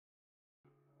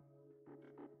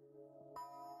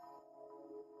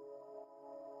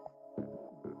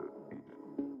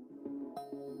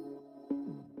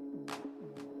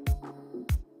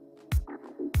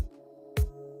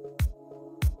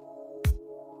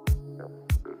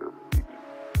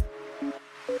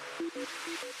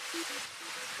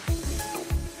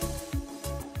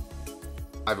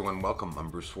Hi everyone, welcome. I'm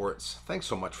Bruce Schwartz. Thanks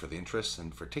so much for the interest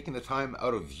and for taking the time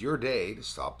out of your day to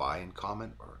stop by and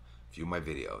comment or view my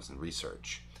videos and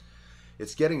research.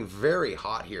 It's getting very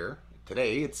hot here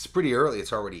today. It's pretty early.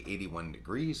 It's already 81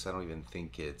 degrees. I don't even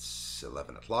think it's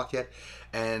 11 o'clock yet.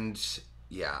 And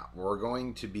yeah, we're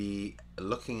going to be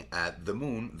looking at the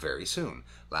moon very soon.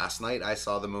 Last night I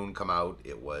saw the moon come out.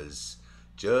 It was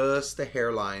just a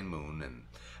hairline moon. And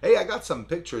hey, I got some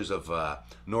pictures of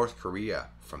North Korea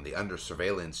from the Under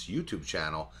Surveillance YouTube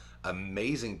channel.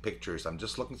 Amazing pictures. I'm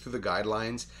just looking through the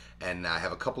guidelines, and I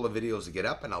have a couple of videos to get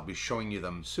up, and I'll be showing you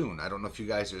them soon. I don't know if you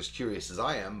guys are as curious as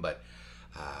I am, but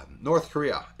North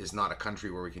Korea is not a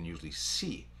country where we can usually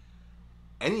see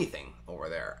anything over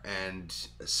there. And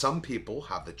some people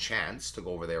have the chance to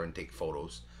go over there and take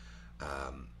photos.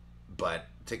 But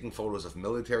taking photos of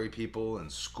military people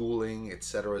and schooling,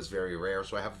 etc. is very rare.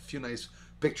 So I have a few nice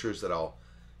pictures that I'll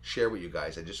share with you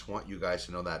guys. I just want you guys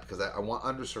to know that, because I want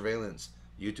Under Surveillance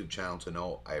YouTube channel to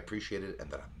know I appreciate it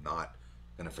and that I'm not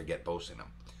going to forget posting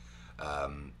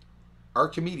them.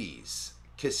 Archimedes,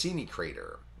 Cassini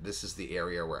crater. This is the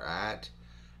area we're at,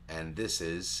 and this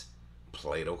is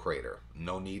Plato crater.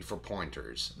 No need for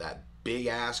pointers. That big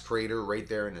ass crater right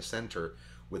there in the center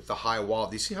with the high wall.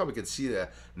 Do you see how we can see the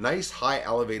nice high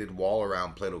elevated wall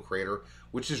around Plato crater,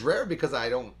 which is rare because I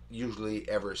don't usually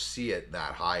ever see it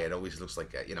that high. It always looks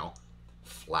like a,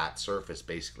 flat surface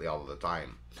basically all of the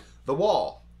time. The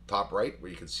wall, top right, where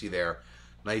you can see there,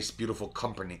 nice beautiful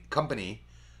company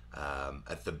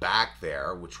at the back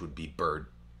there, which would be Burt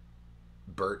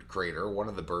crater, one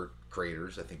of the Burt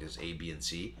craters. I think there's A, B, and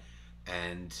C.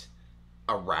 And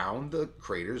around the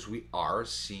craters, we are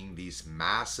seeing these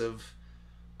massive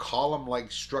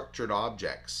column-like structured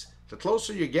objects. The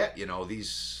closer you get,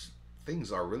 these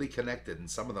things are really connected, and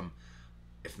some of them,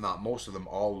 if not most of them,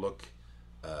 all look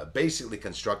basically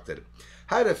constructed.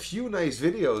 Had a few nice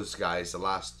videos, guys, the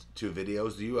last two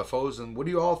videos, the UFOs, and what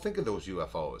do you all think of those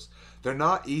UFOs? They're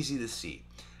not easy to see,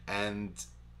 and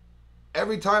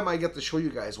every time I get to show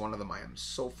you guys one of them, I am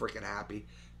so freaking happy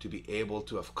to be able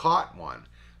to have caught one.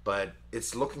 But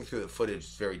it's looking through the footage,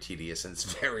 it's very tedious and it's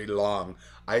very long.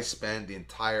 I spent the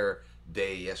entire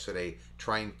day yesterday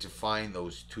trying to find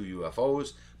those two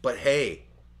UFOs, but hey,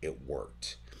 it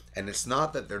worked. And it's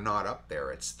not that they're not up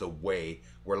there, it's the way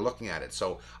we're looking at it.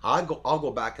 So I'll go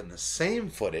back in the same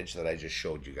footage that I just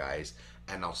showed you guys,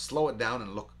 and I'll slow it down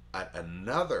and look at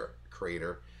another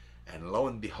crater, and lo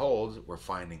and behold, we're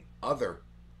finding other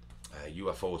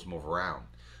UFOs move around.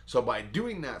 So by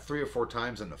doing that 3 or 4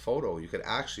 times in the photo, you could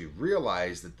actually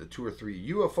realize that the 2 or 3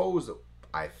 UFOs that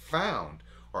I found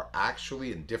are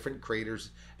actually in different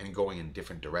craters and going in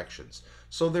different directions.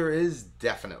 So there is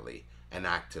definitely an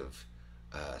active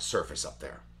surface up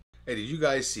there. Hey, did you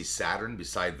guys see Saturn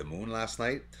beside the moon last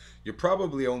night? You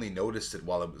probably only noticed it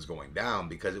while it was going down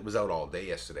because it was out all day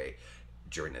yesterday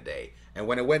during the day. And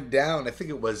when it went down, I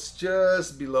think it was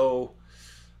just below,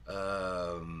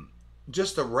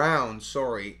 just around,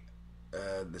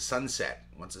 the sunset.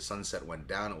 Once the sunset went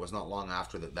down, it was not long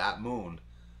after that moon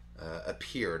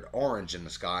appeared, orange in the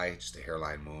sky, just a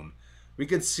hairline moon. We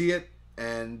could see it,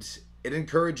 and it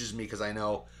encourages me because I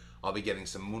know I'll be getting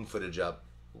some moon footage up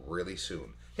really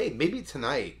soon. Hey, maybe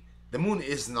tonight. The moon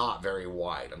is not very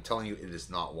wide. I'm telling you, it is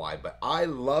not wide. But I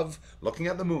love looking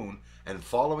at the moon and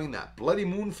following that bloody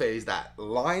moon phase, that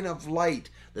line of light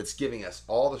that's giving us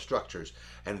all the structures.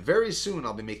 And very soon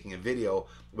I'll be making a video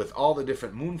with all the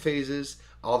different moon phases,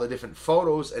 all the different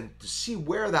photos, and to see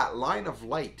where that line of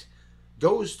light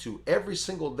goes to every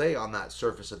single day on that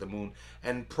surface of the moon.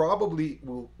 And probably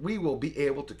we will be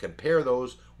able to compare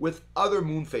those with other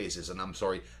moon phases. And I'm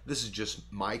sorry, this is just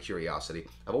my curiosity.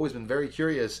 I've always been very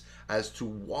curious as to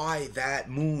why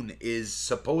that moon is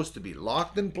supposed to be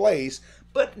locked in place,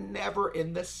 but never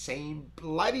in the same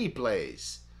bloody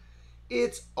place.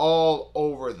 It's all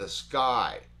over the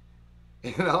sky.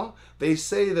 They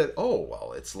say that, oh,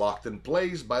 well, it's locked in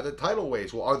place by the tidal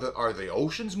waves. Well, are the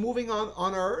oceans moving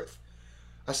on Earth?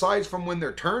 Aside from when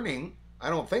they're turning,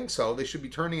 I don't think so. They should be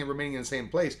turning and remaining in the same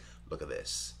place. Look at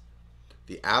this.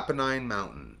 The Apennine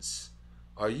Mountains.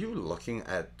 Are you looking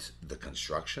at the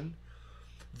construction?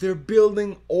 They're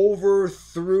building over,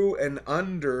 through, and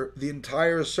under the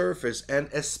entire surface, and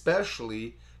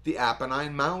especially the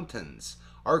Apennine Mountains.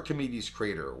 Archimedes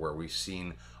crater, where we've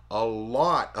seen a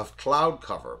lot of cloud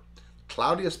cover. The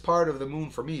cloudiest part of the moon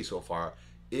for me so far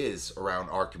is around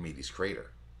Archimedes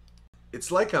crater. It's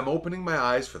like I'm opening my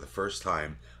eyes for the first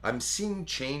time. I'm seeing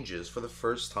changes for the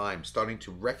first time, starting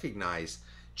to recognize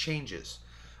changes.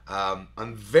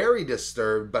 I'm very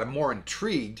disturbed, but I'm more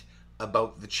intrigued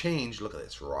about the change. Look at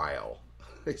this, Ryle.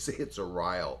 They say it's a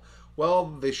Ryle. Well,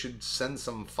 they should send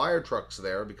some fire trucks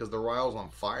there because the Ryle's on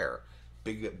fire.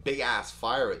 Big ass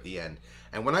fire at the end.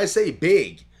 And when I say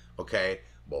big, okay,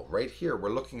 well, right here, we're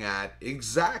looking at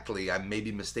exactly, I may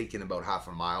be mistaken about half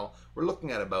a mile. We're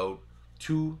looking at about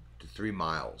 2 to 3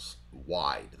 miles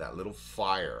wide. That little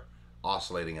fire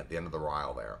oscillating at the end of the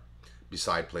Ryle there,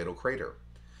 beside Plato Crater.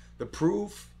 The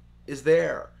proof is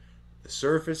there. The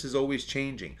surface is always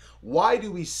changing. Why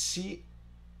do we see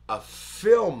a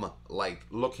film-like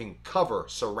looking cover,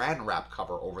 saran wrap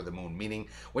cover over the moon? Meaning,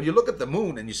 when you look at the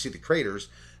moon and you see the craters,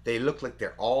 they look like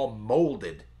they're all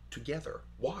molded together.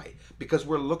 Why? Because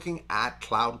we're looking at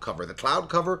cloud cover. The cloud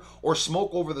cover or smoke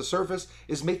over the surface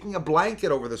is making a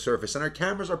blanket over the surface, and our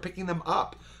cameras are picking them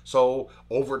up. So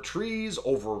over trees,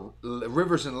 over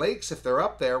rivers and lakes, if they're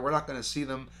up there, we're not going to see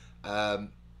them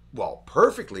well,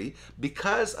 perfectly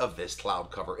because of this cloud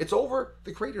cover. It's over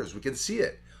the craters. We can see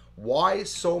it. Why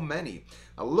so many?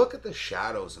 Now look at the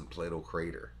shadows in Plato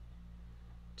Crater.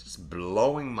 Just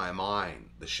blowing my mind,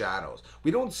 the shadows.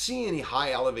 We don't see any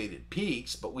high elevated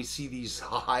peaks, but we see these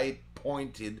high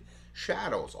pointed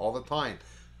shadows all the time.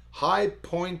 High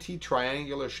pointy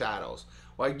triangular shadows.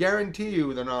 Well, I guarantee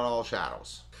you they're not all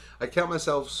shadows. I count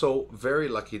myself so very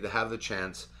lucky to have the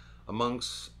chance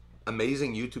amongst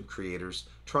amazing YouTube creators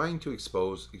trying to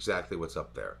expose exactly what's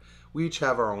up there. We each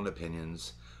have our own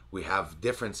opinions. We have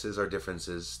differences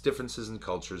in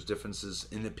cultures, differences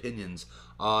in opinions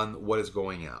on what is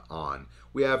going on.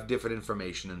 We have different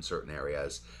information in certain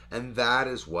areas, and that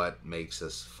is what makes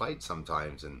us fight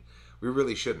sometimes, and we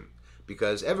really shouldn't.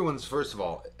 Because first of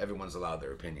all, everyone's allowed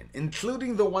their opinion,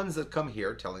 including the ones that come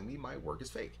here telling me my work is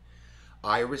fake.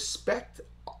 I respect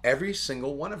every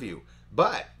single one of you.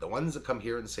 But the ones that come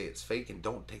here and say it's fake and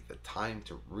don't take the time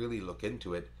to really look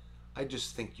into it, I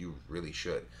just think you really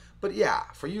should. But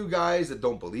yeah, for you guys that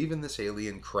don't believe in this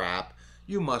alien crap,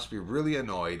 you must be really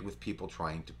annoyed with people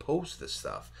trying to post this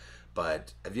stuff.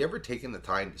 But have you ever taken the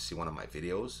time to see one of my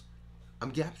videos?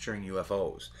 I'm capturing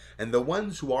UFOs. And the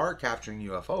ones who are capturing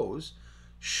UFOs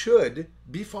should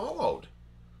be followed.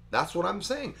 That's what I'm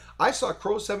saying. I saw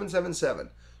Crow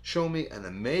 777 show me an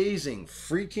amazing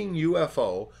freaking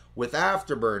UFO with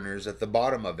afterburners at the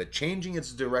bottom of it, changing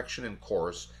its direction and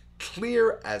course,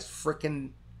 clear as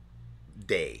frickin'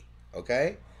 day,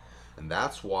 okay? And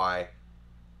that's why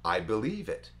I believe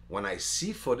it. When I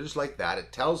see footage like that,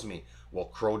 it tells me, well,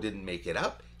 Crow didn't make it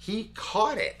up. He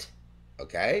caught it,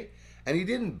 okay? And he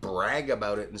didn't brag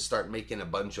about it and start making a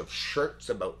bunch of shirts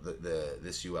about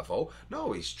this UFO.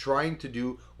 No, he's trying to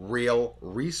do real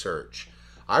research.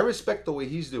 I respect the way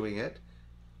he's doing it,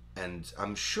 and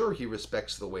I'm sure he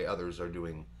respects the way others are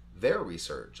doing their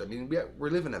research. I mean, we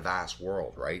live in a vast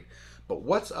world, right? But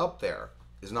what's up there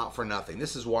is not for nothing.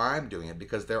 This is why I'm doing it,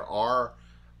 because there are,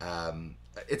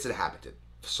 it's inhabited.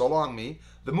 So long me.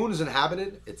 The moon is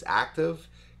inhabited, it's active,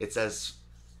 it's as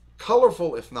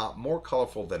colorful, if not more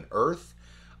colorful than Earth.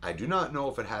 I do not know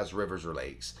if it has rivers or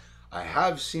lakes. I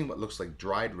have seen what looks like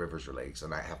dried rivers or lakes,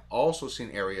 and I have also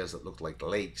seen areas that look like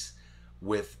lakes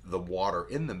with the water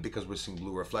in them because we're seeing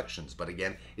blue reflections. But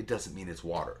again, it doesn't mean it's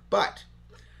water. But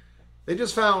they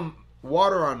just found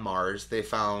water on Mars. They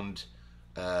found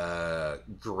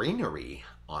greenery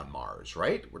on Mars,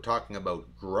 right? We're talking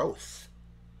about growth,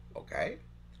 okay?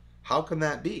 How can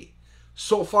that be?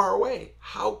 So far away.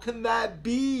 How can that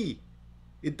be?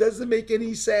 It doesn't make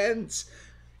any sense.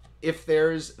 If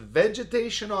there's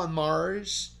vegetation on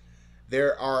Mars,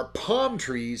 there are palm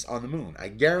trees on the moon. I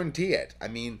guarantee it. I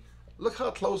mean, look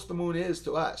how close the moon is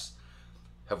to us.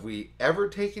 Have we ever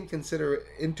taken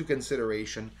into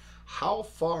consideration how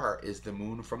far is the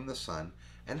moon from the sun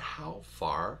and how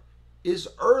far is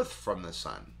Earth from the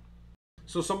sun?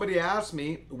 So somebody asked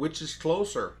me, which is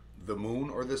closer, the moon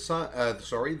or the sun?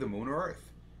 The moon or Earth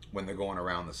when they're going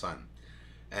around the sun?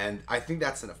 And I think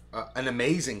that's an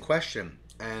amazing question.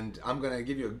 And I'm going to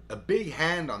give you a big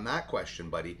hand on that question,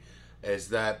 buddy, is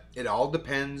that it all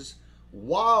depends.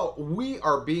 While we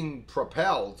are being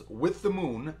propelled with the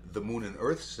moon and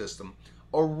Earth system,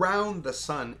 around the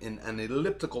sun in an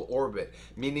elliptical orbit,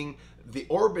 meaning the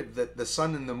orbit that the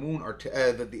sun and the moon are,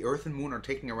 that the Earth and moon are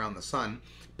taking around the sun,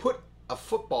 put a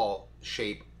football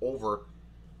shape over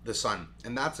the sun.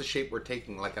 And that's a shape we're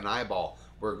taking, like an eyeball.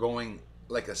 We're going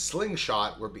like a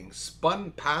slingshot. We're being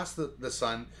spun past the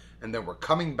sun, and then we're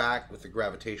coming back with the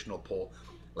gravitational pull,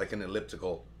 like an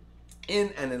elliptical,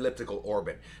 in an elliptical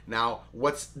orbit. Now,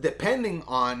 what's depending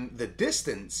on the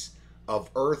distance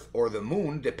of Earth or the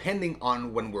moon, depending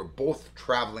on when we're both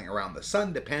traveling around the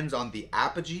sun, depends on the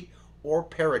apogee or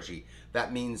perigee.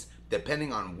 That means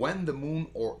depending on when the moon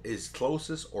is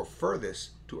closest or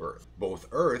furthest to Earth. Both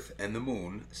Earth and the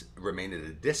moon remain at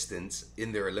a distance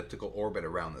in their elliptical orbit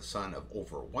around the sun of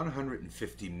over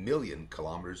 150 million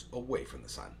kilometers away from the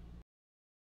sun.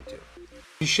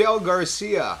 Michelle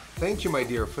Garcia, thank you, my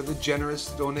dear, for the generous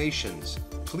donations.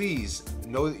 Please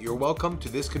know that you're welcome to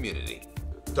this community.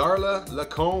 Darla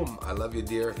Lacombe, I love you,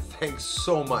 dear. Thanks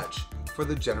so much for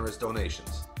the generous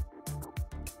donations.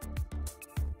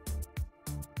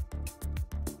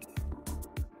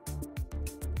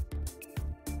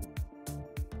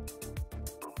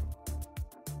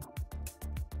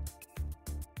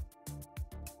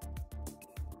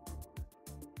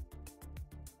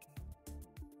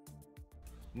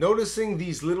 Noticing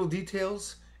these little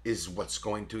details is what's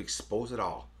going to expose it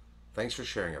all. Thanks for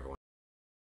sharing, everyone.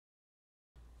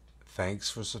 Thanks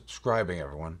for subscribing,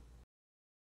 everyone.